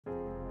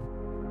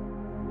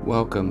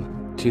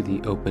Welcome to the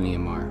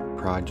OpenEMR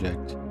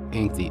project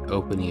and the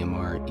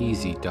OpenEMR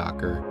Easy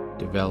Docker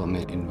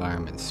Development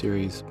Environment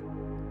series.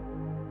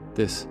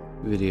 This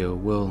video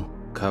will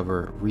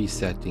cover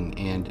resetting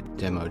and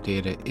demo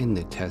data in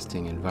the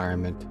testing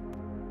environment.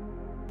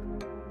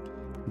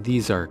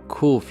 These are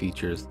cool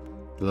features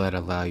that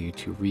allow you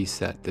to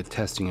reset the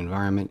testing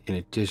environment in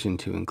addition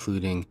to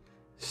including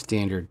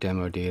standard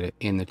demo data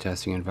in the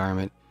testing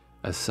environment.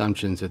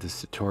 Assumptions of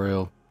this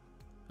tutorial: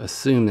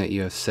 assume that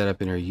you have set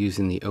up and are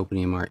using the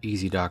OpenEMR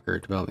Easy Docker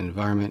development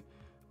environment,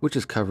 which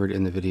is covered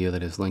in the video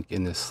that is linked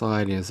in this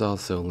slide and is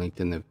also linked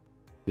in the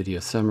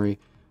video summary.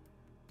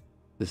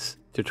 This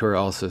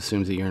tutorial also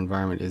assumes that your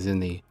environment is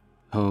in the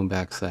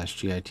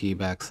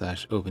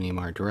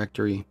home/git/OpenEMR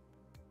directory.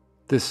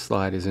 This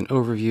slide is an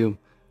overview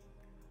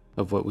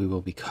of what we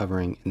will be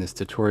covering in this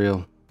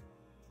tutorial.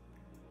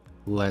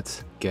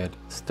 Let's get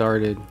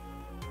started.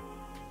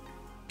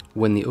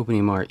 When the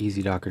OpenEMR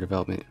Easy Docker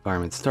development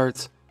environment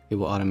starts, it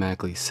will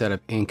automatically set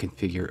up and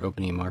configure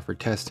OpenEMR for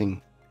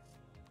testing.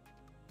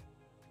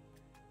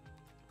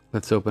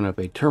 Let's open up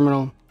a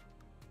terminal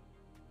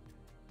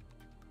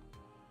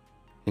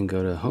and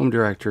go to home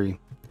directory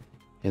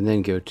and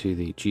then go to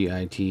the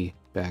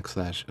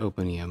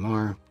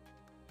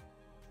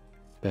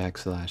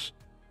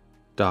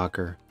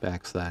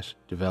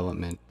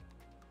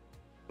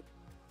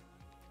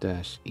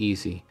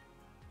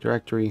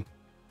directory.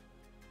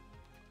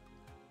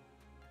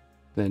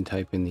 Then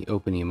type in the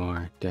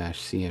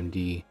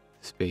OpenEMR-cmd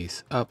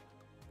 --up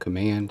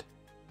command.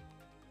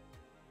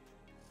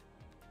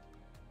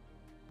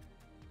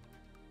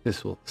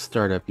 This will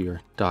start up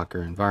your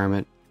Docker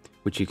environment,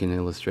 which you can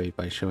illustrate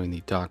by showing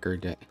the docker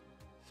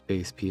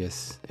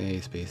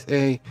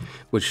 -psa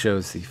which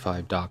shows the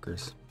 5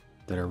 Dockers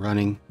that are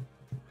running.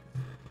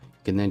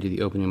 You can then do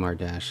the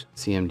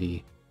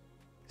OpenEMR-cmd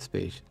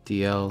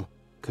 -dl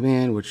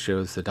command, which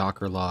shows the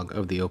Docker log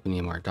of the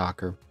OpenEMR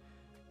Docker.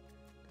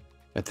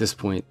 At this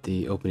point,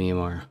 the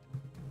OpenEMR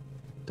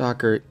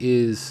Docker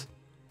is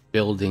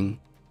building,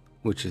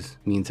 which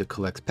means it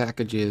collects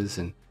packages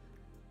and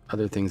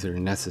other things that are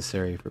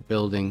necessary for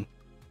building.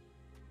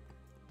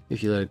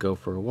 If you let it go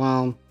for a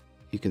while,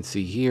 you can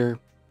see here,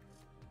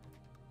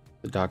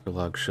 the Docker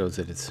log shows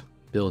that it's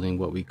building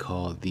what we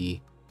call the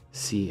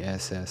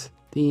CSS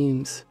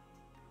themes.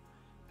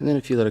 And then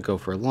if you let it go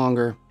for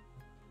longer,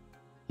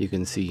 you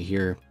can see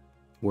here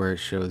where it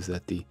shows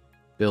that the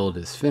build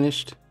is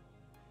finished.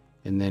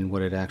 And then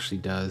what it actually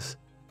does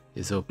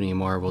is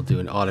OpenEMR will do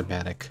an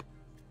automatic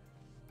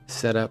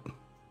setup.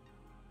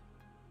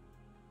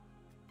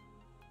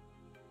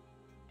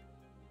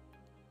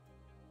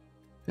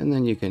 And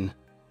then you can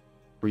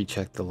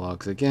recheck the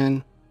logs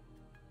again,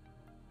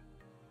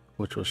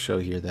 which will show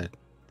here that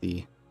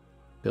the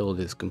build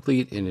is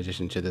complete in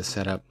addition to the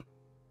setup.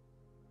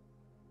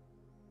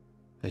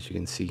 As you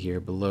can see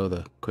here below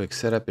the quick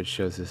setup, it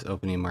shows this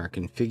OpenEMR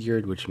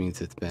configured, which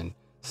means it's been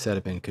set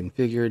up and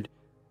configured.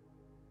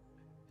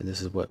 And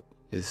this is what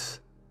is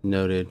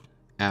noted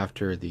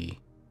after the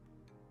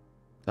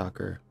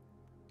Docker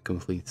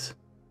completes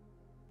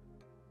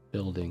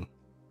building.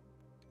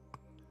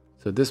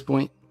 So at this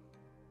point,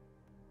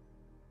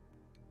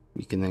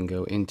 you can then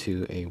go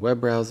into a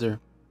web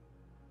browser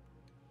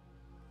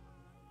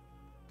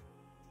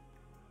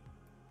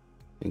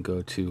and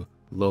go to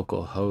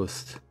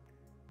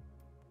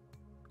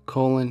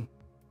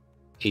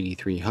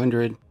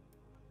localhost:8300,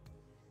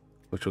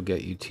 which will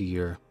get you to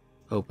your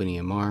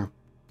OpenEMR.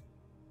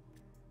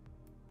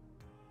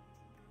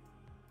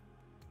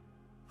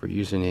 For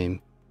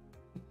username,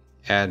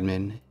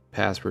 admin,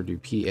 password do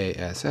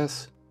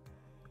PASS,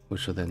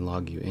 which will then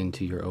log you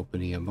into your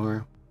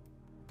OpenEMR.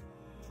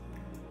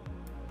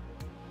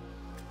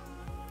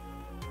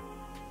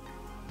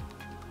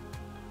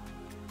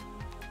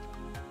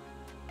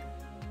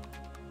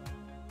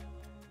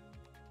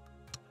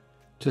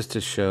 Just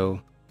to show,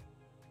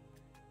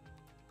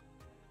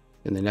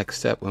 in the next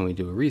step when we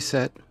do a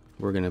reset,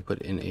 we're going to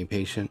put in a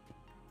patient.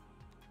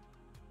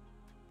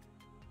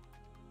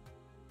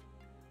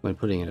 When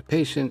putting in a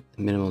patient,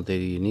 the minimal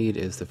data you need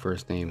is the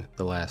first name,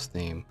 the last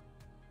name,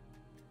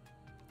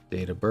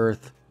 date of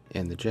birth,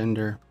 and the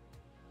gender.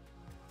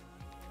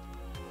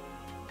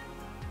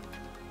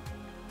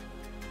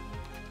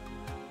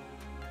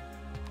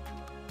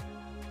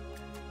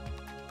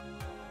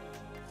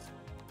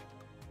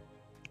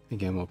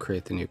 Again, we'll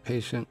create the new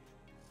patient.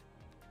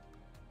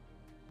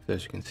 So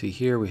as you can see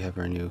here, we have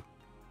our new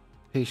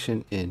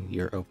patient in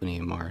your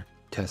OpenEMR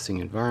testing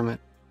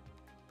environment,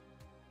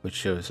 which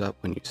shows up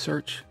when you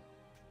search.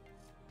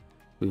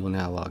 We will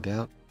now log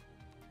out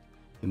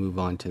and move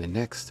on to the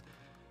next,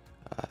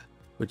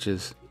 which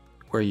is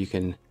where you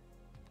can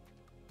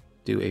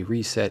do a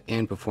reset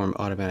and perform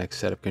automatic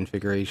setup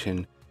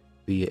configuration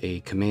via a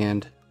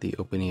command, the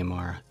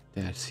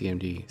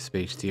OpenEMR-cmd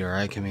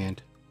 -dri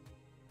command.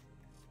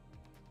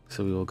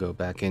 So we will go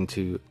back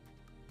into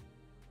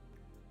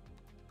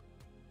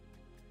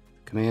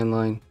the command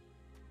line.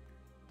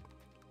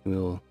 We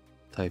will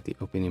type the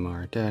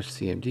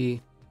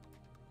OpenEMR-cmd,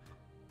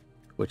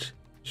 which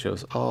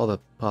shows all the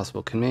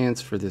possible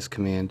commands for this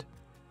command.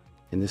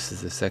 And this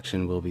is the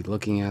section we'll be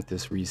looking at,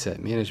 this reset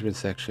management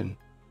section.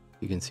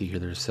 You can see here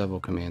there's several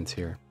commands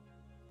here.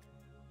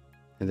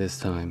 And this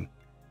time,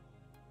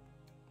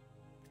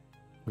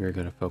 we're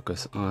going to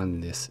focus on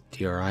this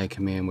DRI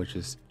command, which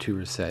is to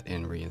reset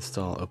and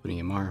reinstall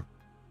OpenEMR.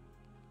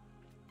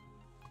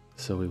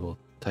 So we will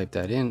type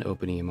that in,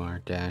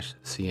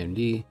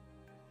 OpenEMR-CMD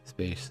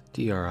space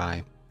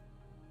DRI.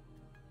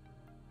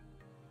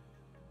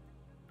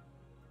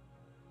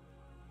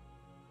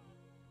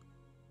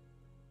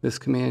 This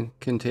command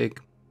can take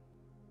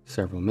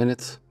several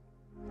minutes.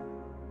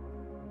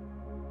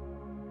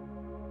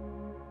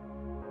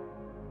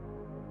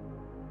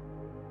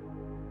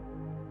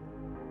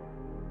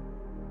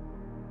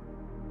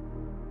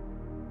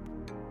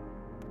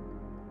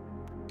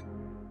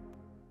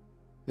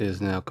 It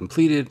is now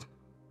completed,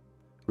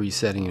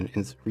 resetting and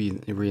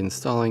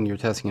reinstalling your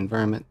testing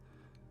environment.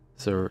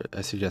 So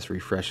I suggest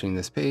refreshing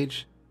this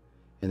page,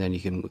 and then you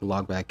can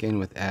log back in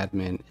with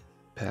admin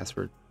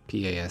password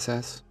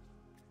PASS.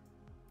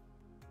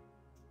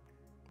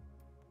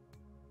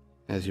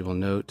 As you will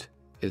note,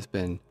 it's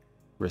been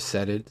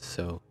resetted,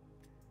 so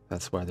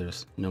that's why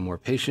there's no more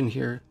patient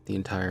here. The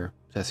entire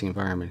testing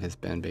environment has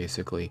been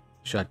basically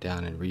shut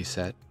down and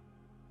reset.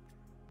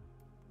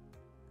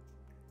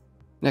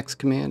 Next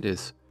command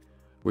is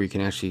where you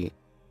can actually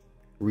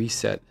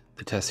reset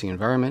the testing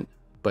environment,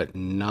 but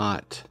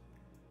not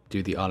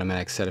do the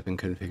automatic setup and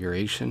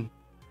configuration.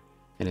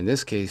 And in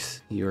this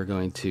case, you are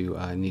going to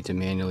need to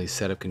manually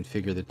set up,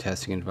 configure the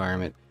testing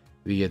environment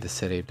via the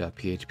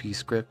setape.php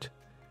script,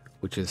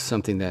 which is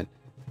something that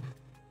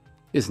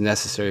is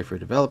necessary for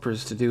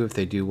developers to do if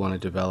they do want to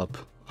develop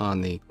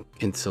on the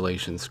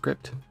installation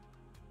script,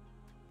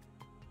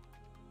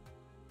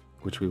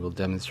 which we will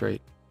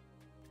demonstrate.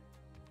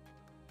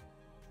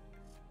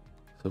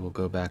 So we'll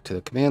go back to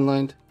the command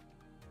line.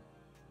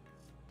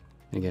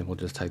 Again, we'll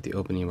just type the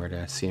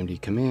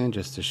OpenEMR-CMD command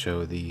just to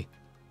show the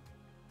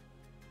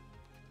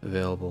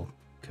available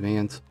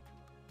commands.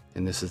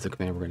 And this is the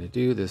command we're going to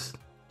do, this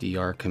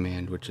dr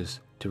command, which is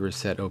to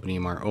reset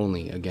OpenEMR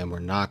only. Again, we're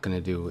not going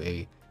to do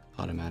a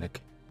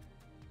automatic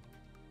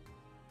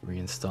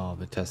reinstall of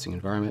the testing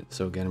environment.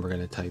 So again, we're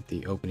going to type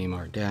the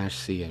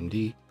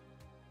OpenEMR-CMD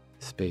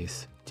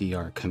space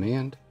dr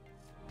command.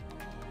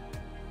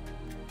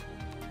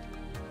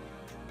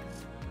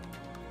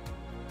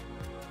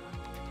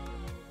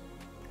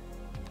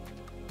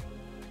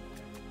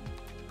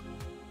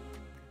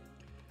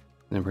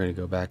 Then we're going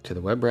to go back to the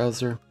web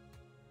browser,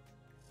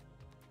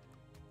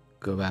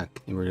 go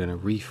back, and we're going to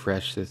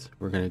refresh this.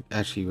 We're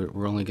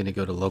only going to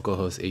go to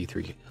localhost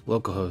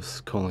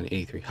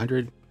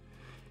A300,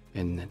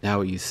 and now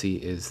what you see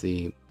is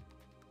the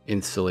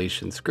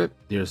installation script.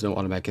 There's no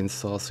automatic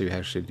install, so you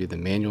actually do the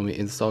manual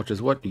install, which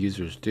is what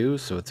users do.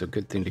 So it's a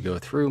good thing to go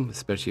through,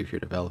 especially if you're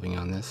developing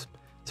on this.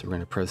 So we're going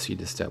to proceed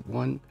to step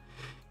 1.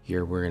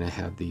 Here we're going to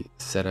have the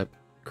setup,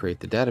 create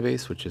the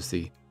database, which is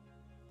the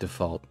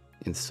default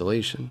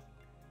installation.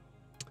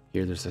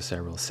 Here there's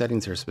several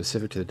settings that are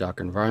specific to the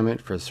Docker environment.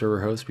 For a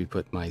server host, we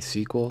put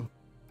MySQL.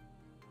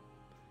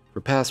 For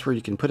password,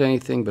 you can put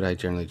anything, but I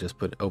generally just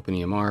put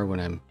OpenEMR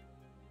when I'm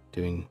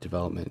doing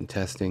development and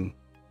testing.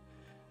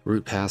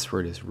 Root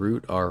password is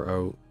root, R-O-O-T,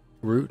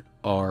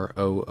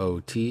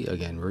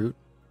 again, root.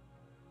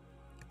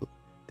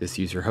 This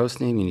user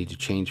host name, you need to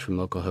change from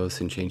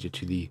localhost and change it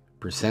to the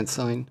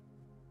 %.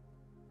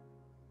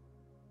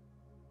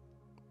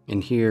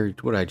 And here,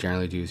 what I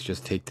generally do is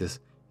just take this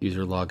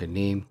user login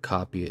name,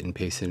 copy it, and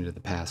paste it into the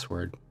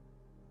password,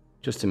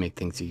 just to make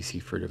things easy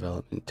for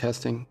development and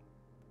testing.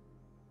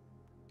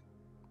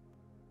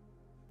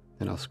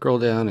 Then I'll scroll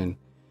down and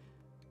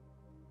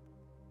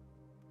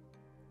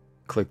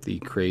click the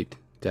Create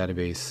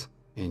Database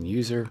and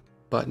User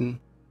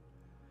button.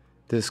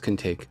 This can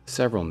take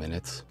several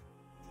minutes.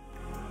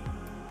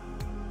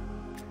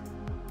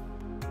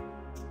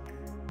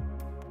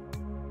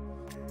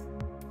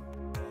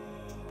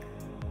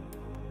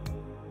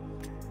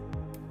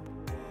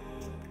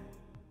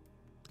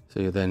 So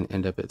you'll then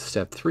end up at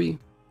step 3,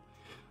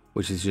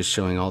 which is just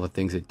showing all the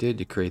things it did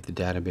to create the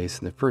database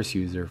and the first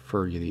user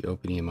for the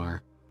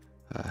OpenEMR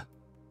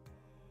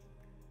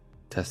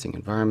testing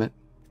environment.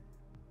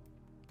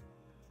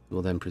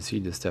 We'll then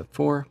proceed to step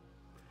 4.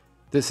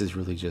 This is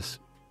really just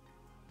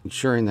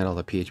ensuring that all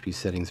the PHP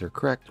settings are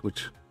correct,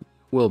 which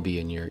will be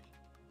in your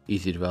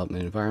easy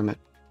development environment.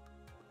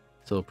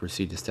 So we'll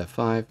proceed to step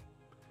 5.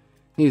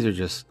 These are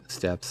just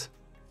steps.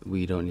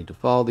 We don't need to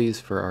follow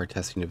these for our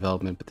testing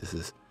development, but this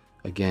is,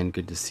 again,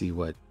 good to see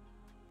what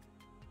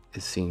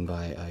is seen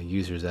by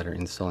users that are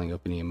installing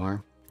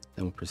OpenEMR.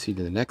 Then we'll proceed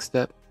to the next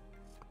step.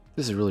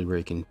 This is really where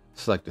you can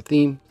select a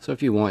theme. So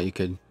if you want, you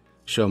could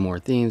show more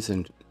themes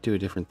and do a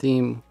different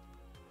theme,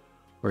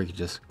 or you could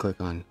just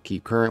click on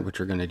Keep Current, which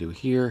we're going to do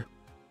here,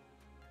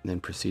 and then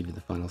proceed to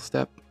the final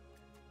step.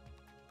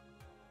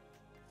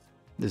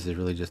 This is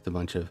really just a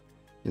bunch of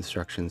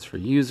instructions for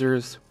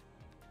users,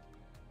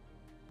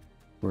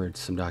 where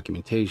some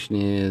documentation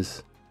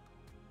is,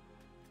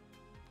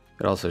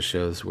 It also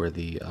shows where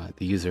the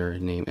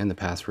username and the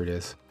password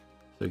is.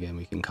 So again,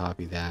 we can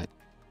copy that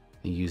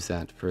and use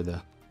that for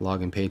the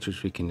login page,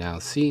 which we can now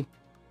see.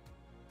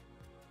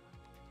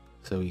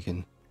 So we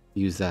can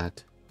use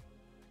that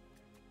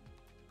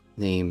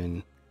name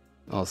and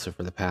also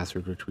for the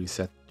password, which we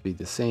set to be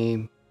the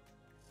same.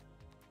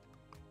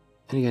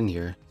 And again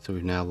here, so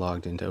we've now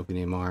logged into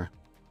OpenEMR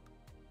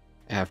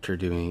after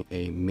doing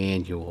a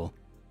manual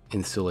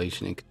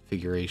installation and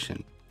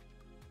configuration.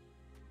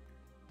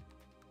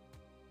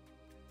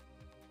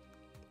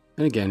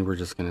 And again, we're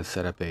just going to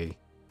set up a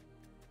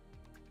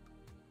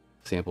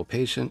sample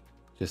patient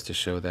just to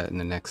show that in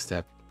the next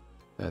step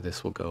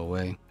this will go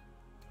away.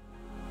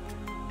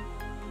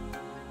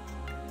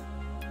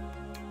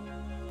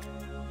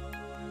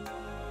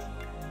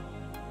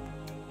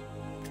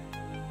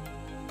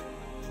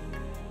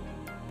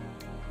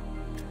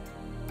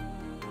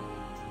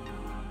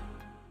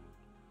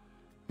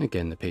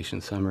 Again, the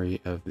patient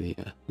summary of the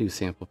new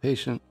sample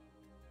patient.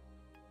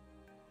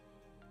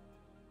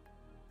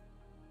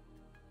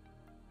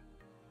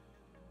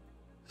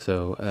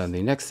 So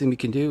the next thing we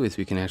can do is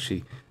we can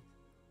actually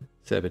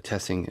set up a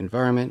testing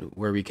environment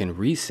where we can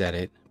reset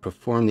it,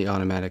 perform the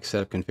automatic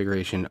setup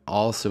configuration,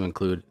 also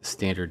include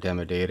standard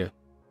demo data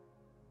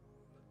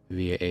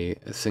via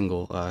a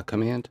single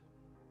command.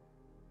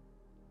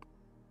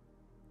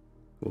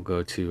 We'll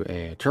go to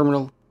a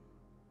terminal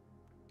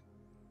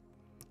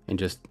and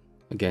just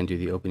again do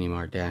the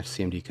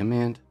OpenEMR-cmd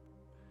command,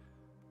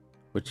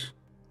 which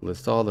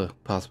lists all the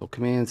possible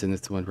commands, and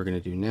this one we're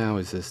going to do now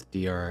is this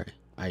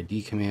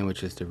DRID command,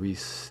 which is to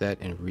reset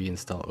and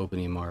reinstall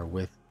OpenEMR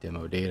with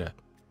demo data.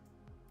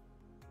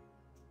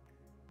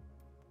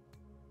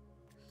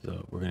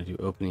 So we're going to do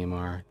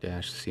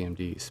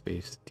OpenEMR-cmd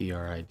space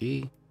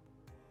DRID.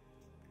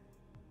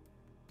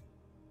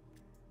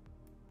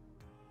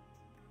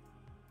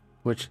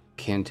 Which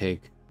can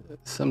take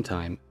some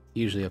time,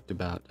 usually up to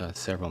about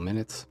several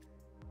minutes.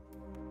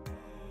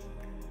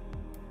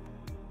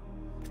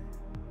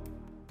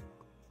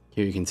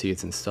 Here you can see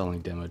it's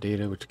installing demo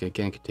data, which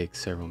again could take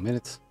several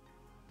minutes.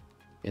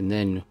 And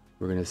then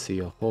we're going to see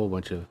a whole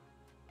bunch of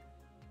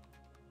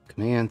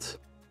commands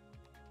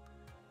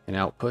and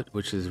output,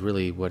 which is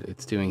really what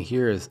it's doing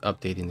here is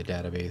updating the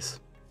database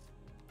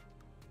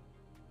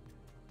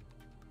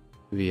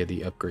via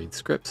the upgrade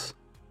scripts,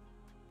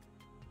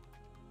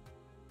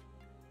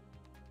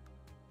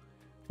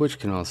 which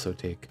can also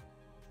take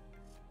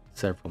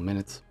several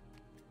minutes.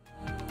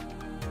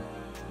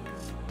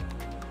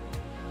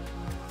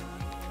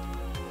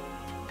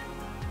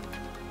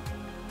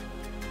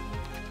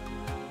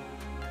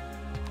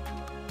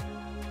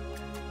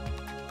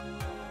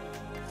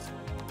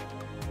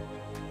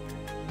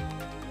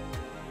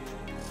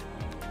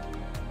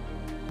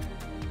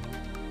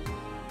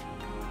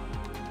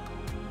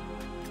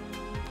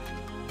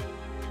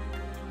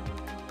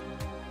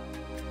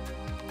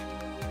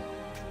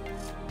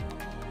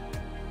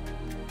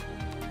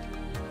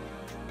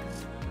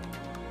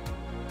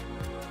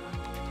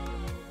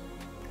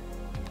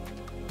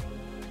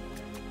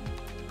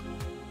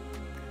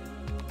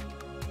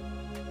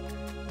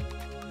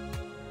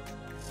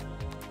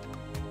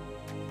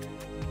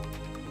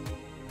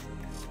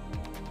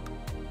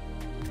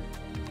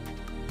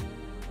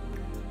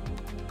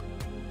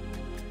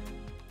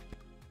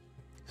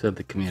 So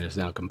the command is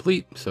now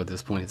complete. So at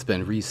this point it's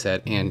been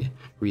reset and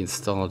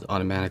reinstalled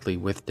automatically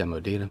with demo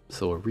data.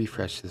 So we'll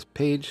refresh this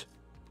page.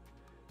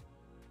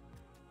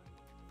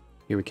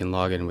 Here we can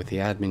log in with the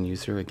admin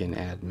user. Again,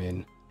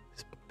 admin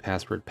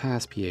password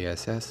pass,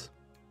 PASS.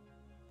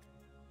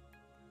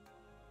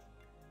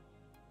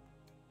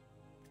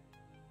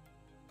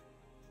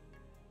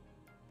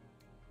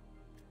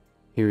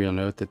 Here you'll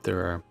note that there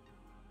are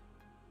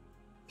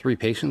 3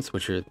 patients,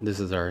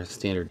 this is our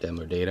standard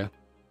demo data.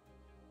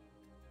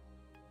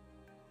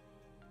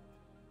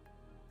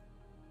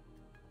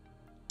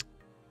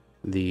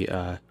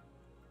 The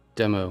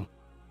demo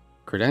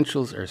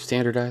credentials are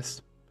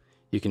standardized.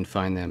 You can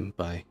find them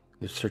by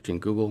searching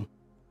Google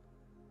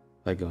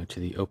by going to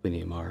the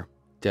OpenEMR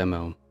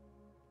demo,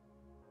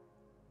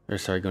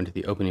 going to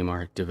the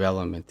OpenEMR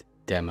development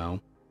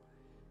demo,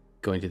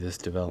 going to this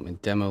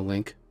development demo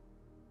link,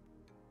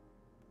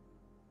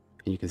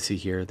 and you can see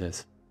here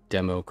this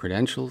demo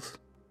credentials.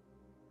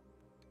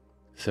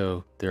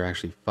 So there are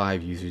actually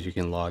 5 users you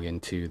can log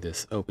into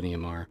this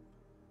OpenEMR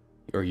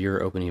or your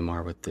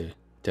OpenEMR with the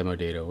demo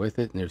data with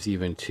it, and there's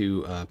even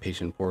 2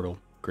 patient portal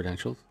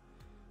credentials.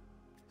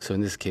 So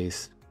in this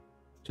case,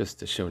 just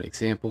to show an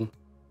example,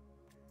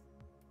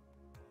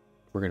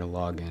 we're going to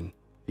log in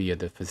via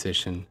the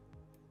physician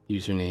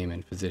username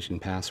and physician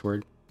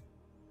password.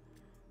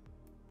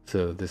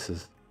 So this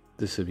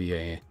would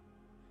be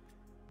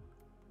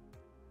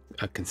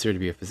considered to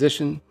be a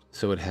physician,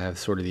 so it would have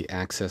sort of the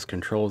access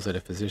controls that a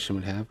physician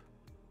would have.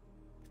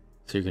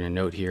 So you're going to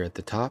note here at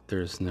the top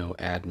there's no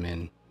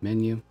admin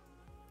menu,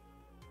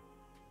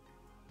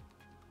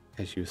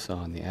 as you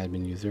saw in the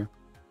admin user.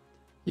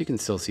 You can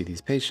still see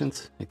these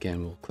patients.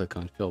 Again, we'll click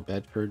on Phil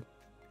Bedford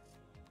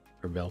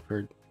or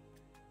Belford.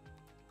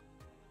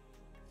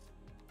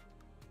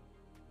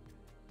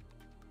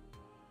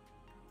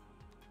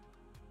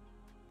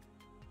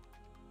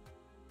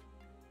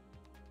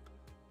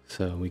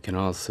 So we can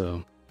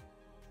also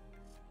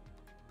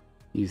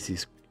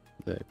use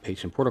the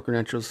patient portal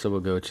credentials. So we'll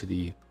go to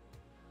the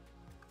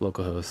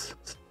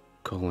localhost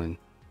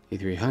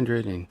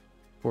 /A300 and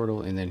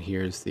portal, and then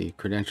here's the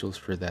credentials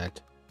for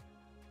that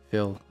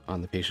fill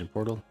on the patient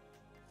portal.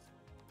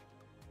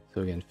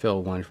 So again,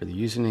 fill 1 for the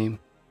username,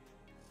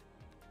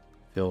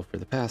 fill for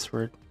the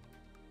password,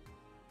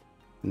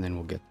 and then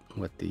we'll get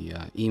what the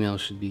email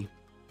should be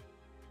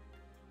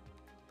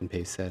and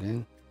paste that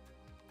in.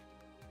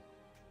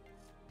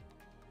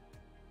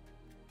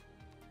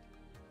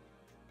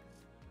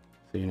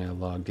 So you're now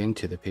logged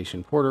into the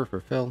patient portal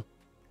for fill.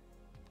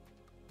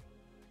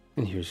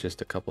 And here's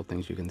just a couple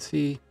things you can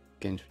see.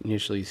 Again,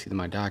 initially you see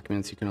My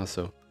Documents. You can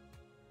also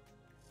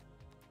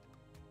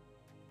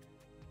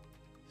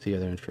see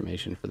other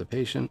information for the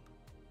patient.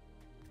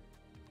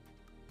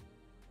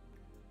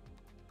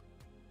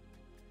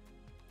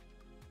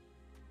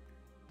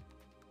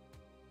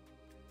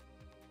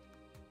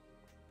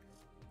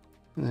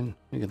 And then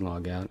we can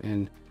log out,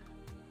 and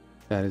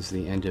that is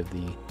the end of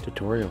the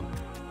tutorial.